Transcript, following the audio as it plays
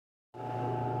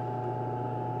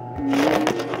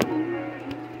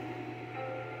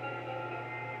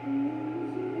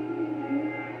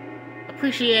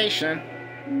Appreciation.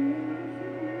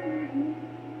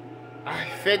 I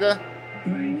figure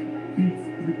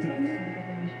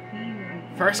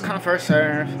first come, first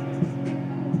serve.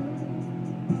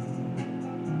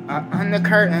 On the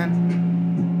curtain,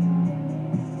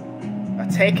 a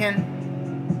taken.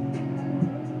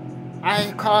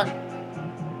 I caught,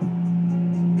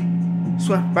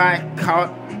 swept by,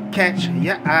 caught, catch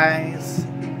your eyes,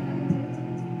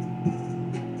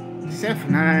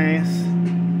 symphonize,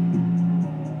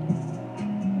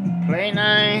 play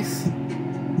nice,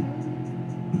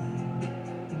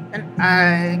 and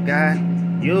I got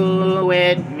you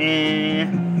with me.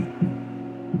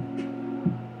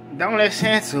 Don't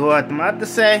listen to what the mother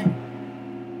say.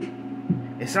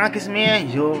 It's like it's me and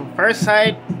you first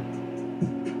sight.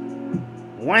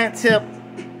 One tip,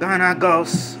 gonna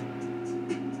ghost.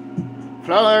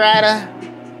 Flow rider,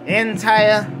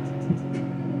 entire.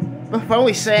 Before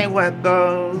we say what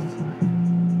goes,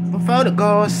 before the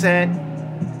goal is set,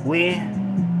 we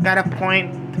got a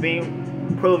point to be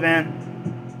proven.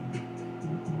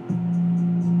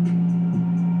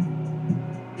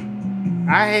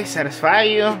 I satisfy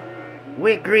you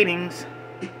with greetings.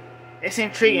 It's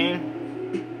intriguing.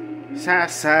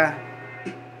 Sa,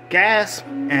 gasp,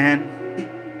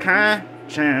 and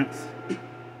conscience.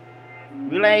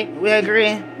 We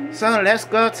agree, so let's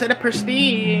go to the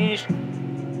prestige.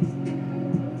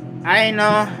 I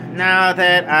know now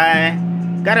that I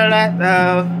got a lot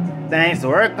of things to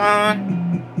work on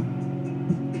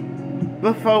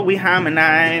before we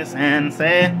harmonize and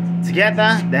say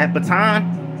together that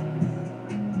baton.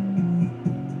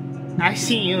 I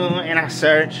see you and I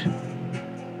search.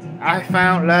 I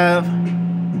found love.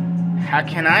 How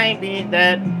can I be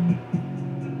that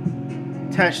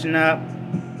touching up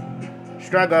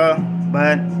struggle?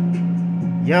 But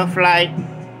your flight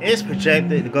is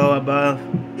projected to go above.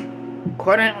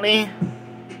 Accordingly,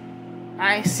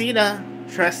 I see the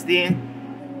trusty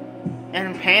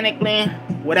and panically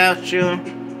without you,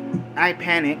 I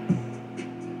panic.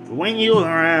 When you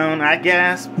around, I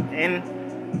gasp and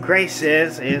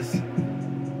graces is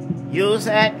used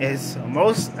at its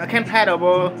most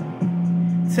compatible.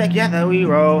 Together we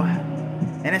roll,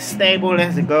 and as stable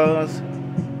as it goes.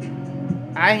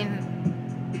 I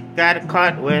got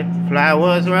caught with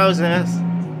flowers, roses,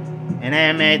 and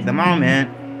that made the moment